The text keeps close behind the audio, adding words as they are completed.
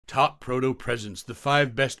Top Proto presents the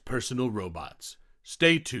 5 best personal robots.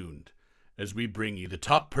 Stay tuned as we bring you the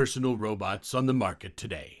top personal robots on the market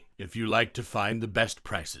today. If you like to find the best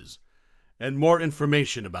prices and more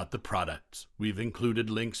information about the products, we've included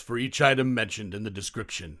links for each item mentioned in the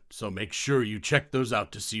description, so make sure you check those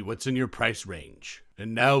out to see what's in your price range.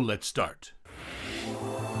 And now let's start.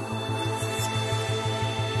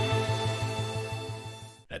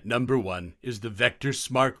 At number 1 is the Vector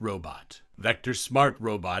Smart Robot. Vector Smart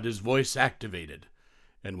Robot is voice activated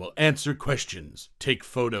and will answer questions, take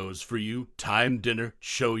photos for you, time dinner,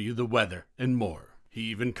 show you the weather, and more. He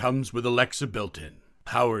even comes with Alexa built-in.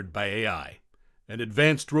 Powered by AI and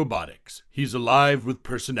advanced robotics, he's alive with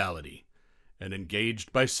personality and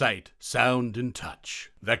engaged by sight, sound, and touch.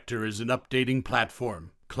 Vector is an updating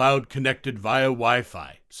platform, cloud connected via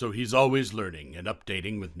Wi-Fi, so he's always learning and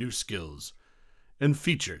updating with new skills and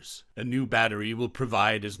features. A new battery will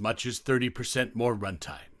provide as much as 30% more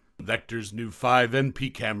runtime. Vector's new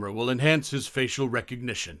 5MP camera will enhance his facial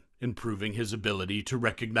recognition, improving his ability to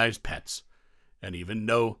recognize pets and even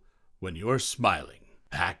know when you're smiling.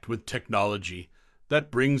 Packed with technology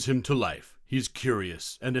that brings him to life, he's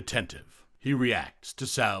curious and attentive. He reacts to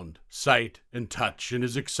sound, sight, and touch and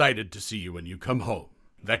is excited to see you when you come home.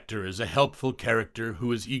 Vector is a helpful character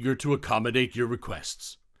who is eager to accommodate your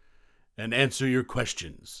requests and answer your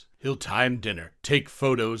questions. He'll time dinner, take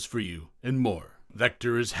photos for you, and more.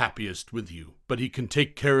 Vector is happiest with you, but he can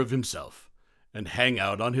take care of himself and hang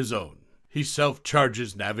out on his own. He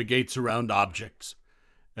self-charges, navigates around objects,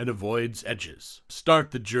 and avoids edges.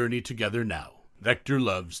 Start the journey together now. Vector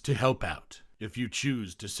loves to help out. If you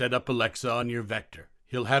choose to set up Alexa on your Vector,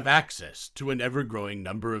 he'll have access to an ever-growing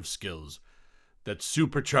number of skills that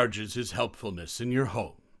supercharges his helpfulness in your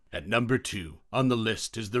home. At number 2 on the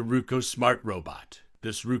list is the Ruko Smart Robot.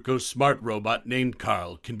 This Ruko Smart Robot named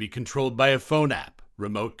Carle can be controlled by a phone app,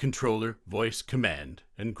 remote controller, voice command,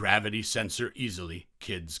 and gravity sensor easily.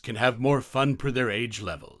 Kids can have more fun per their age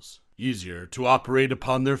levels. Easier to operate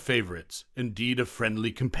upon their favorites, indeed a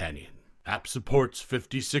friendly companion. App supports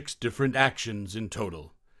 56 different actions in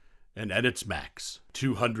total, and at its max,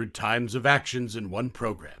 200 times of actions in one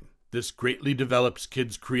program. This greatly develops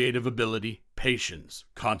kids' creative ability, patience,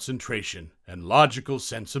 concentration, and logical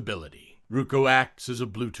sensibility. Ruko acts as a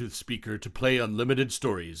Bluetooth speaker to play unlimited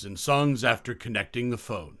stories and songs after connecting the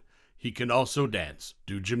phone. He can also dance,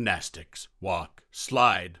 do gymnastics, walk,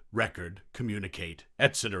 slide, record, communicate,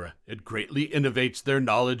 etc. It greatly innovates their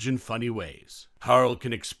knowledge in funny ways. Carle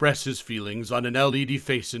can express his feelings on an LED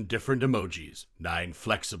face in different emojis. 9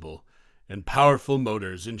 flexible and powerful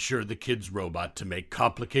motors ensure the kid's robot to make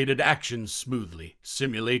complicated actions smoothly,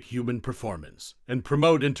 simulate human performance, and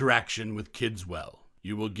promote interaction with kids well.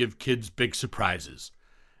 You will give kids big surprises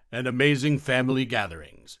and amazing family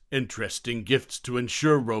gatherings, interesting gifts to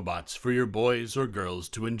ensure robots for your boys or girls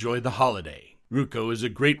to enjoy the holiday. Ruko is a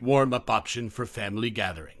great warm-up option for family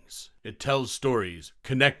gatherings. It tells stories,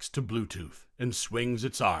 connects to Bluetooth, and swings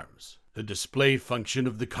its arms. The display function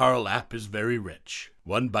of the Carle app is very rich.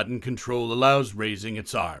 One-button control allows raising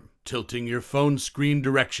its arm, tilting your phone's screen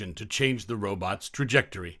direction to change the robot's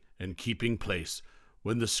trajectory, and keeping place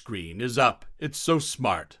when the screen is up. It's so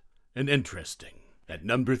smart and interesting. At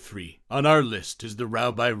number 3 on our list is the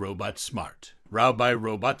ROYBI Robot Smart. ROYBI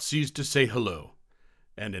Robot sees to say hello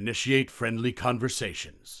and initiate friendly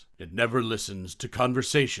conversations. It never listens to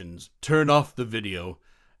conversations. Turn off the video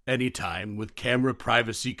anytime with camera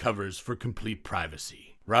privacy covers for complete privacy.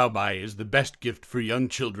 ROYBI is the best gift for young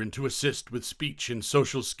children to assist with speech and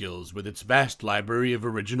social skills with its vast library of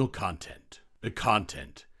original content. The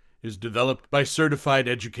content is developed by certified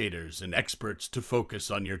educators and experts to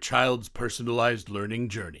focus on your child's personalized learning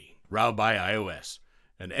journey. ROYBI iOS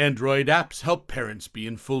and Android apps help parents be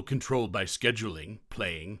in full control by scheduling,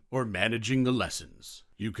 playing, or managing the lessons.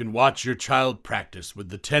 You can watch your child practice with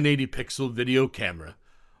the 1080-pixel video camera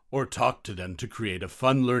or talk to them to create a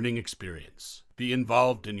fun learning experience. Be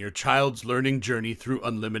involved in your child's learning journey through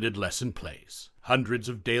unlimited lesson plays. Hundreds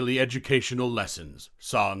of daily educational lessons,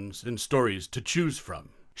 songs, and stories to choose from.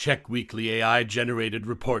 Check weekly AI-generated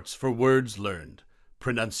reports for words learned,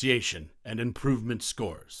 pronunciation, and improvement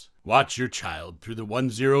scores. Watch your child through the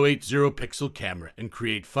 1080-pixel camera and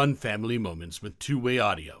create fun family moments with two-way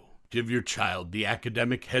audio. Give your child the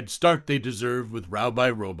academic head start they deserve with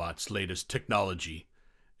ROYBI Robot's latest technology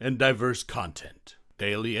and diverse content.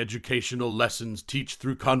 Daily educational lessons teach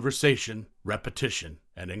through conversation, repetition,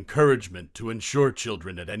 and encouragement to ensure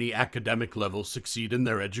children at any academic level succeed in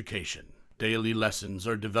their education. Daily lessons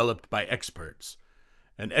are developed by experts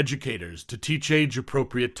and educators to teach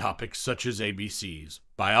age-appropriate topics such as ABCs,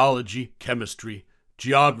 biology, chemistry,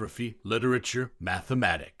 geography, literature,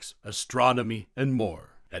 mathematics, astronomy, and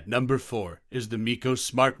more. At number 4 is the Miko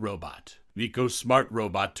Smart Robot. Miko Smart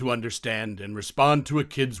Robot to understand and respond to a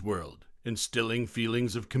kid's world, instilling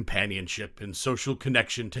feelings of companionship and social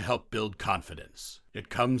connection to help build confidence. It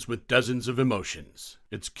comes with dozens of emotions.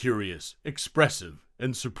 It's curious, expressive,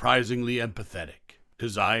 and surprisingly empathetic.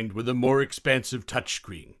 Designed with a more expansive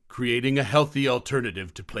touchscreen, creating a healthy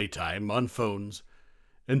alternative to playtime on phones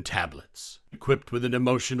and tablets. Equipped with an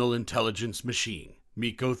emotional intelligence machine,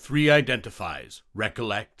 Miko 3 identifies,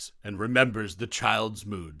 recollects, and remembers the child's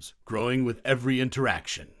moods, growing with every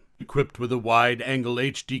interaction. Equipped with a wide-angle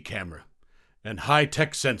HD camera and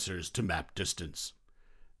high-tech sensors to map distance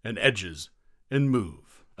and edges and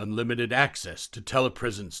move. Unlimited access to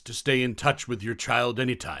telepresence to stay in touch with your child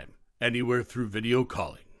anytime, anywhere through video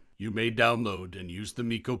calling. You may download and use the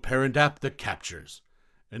Miko Parent app that captures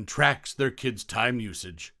and tracks their kids' time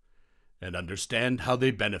usage and understand how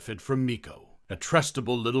they benefit from Miko. A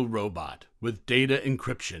trustable little robot with data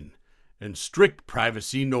encryption and strict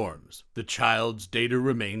privacy norms. The child's data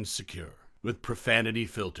remains secure. With profanity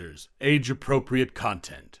filters, age-appropriate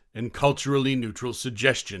content, and culturally neutral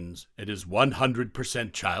suggestions, it is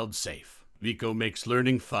 100% child-safe. Miko makes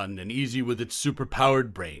learning fun and easy with its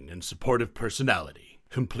superpowered brain and supportive personality.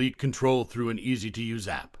 Complete control through an easy-to-use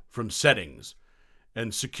app, from settings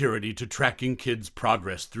and security to tracking kids'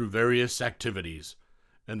 progress through various activities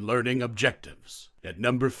and learning objectives. At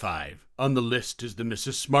number 5 on the list is the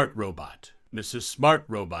Misa Smart Robot. Misa Smart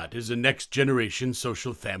Robot is a next-generation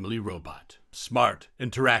social family robot. Smart,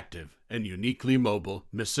 interactive, and uniquely mobile,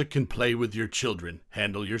 Misa can play with your children,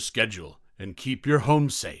 handle your schedule, and keep your home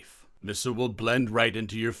safe. Misa will blend right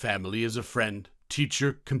into your family as a friend,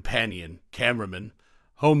 teacher, companion, cameraman,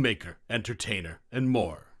 homemaker, entertainer, and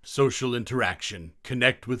more. Social interaction,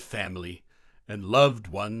 connect with family and loved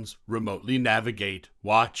ones, remotely navigate,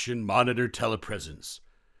 watch, and monitor telepresence,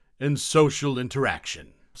 and social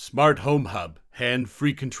interaction. Smart Home Hub,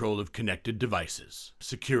 hand-free control of connected devices.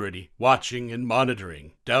 Security, watching, and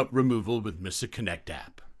monitoring. Doubt removal with Misa Connect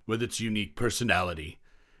app. With its unique personality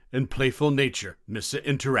and playful nature, Misa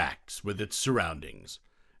interacts with its surroundings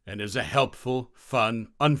and is a helpful, fun,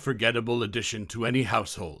 unforgettable addition to any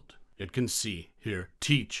household. It can see, hear,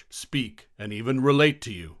 teach, speak, and even relate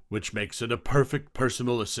to you, which makes it a perfect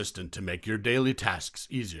personal assistant to make your daily tasks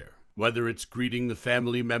easier. Whether it's greeting the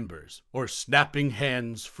family members or snapping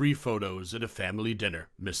hands-free photos at a family dinner,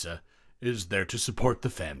 Misa is there to support the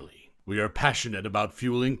family. We are passionate about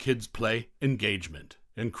fueling kids' play, engagement,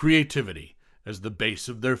 and creativity as the base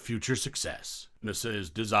of their future success. Misa is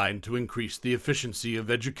designed to increase the efficiency of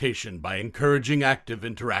education by encouraging active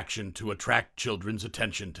interaction to attract children's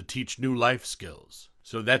attention to teach new life skills.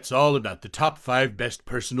 So that's all about the top 5 best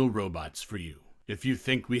personal robots for you. If you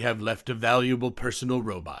think we have left a valuable personal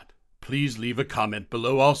robot, please leave a comment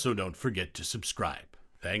below. Also, don't forget to subscribe.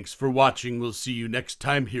 Thanks for watching. We'll see you next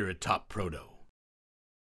time here at Top Proto.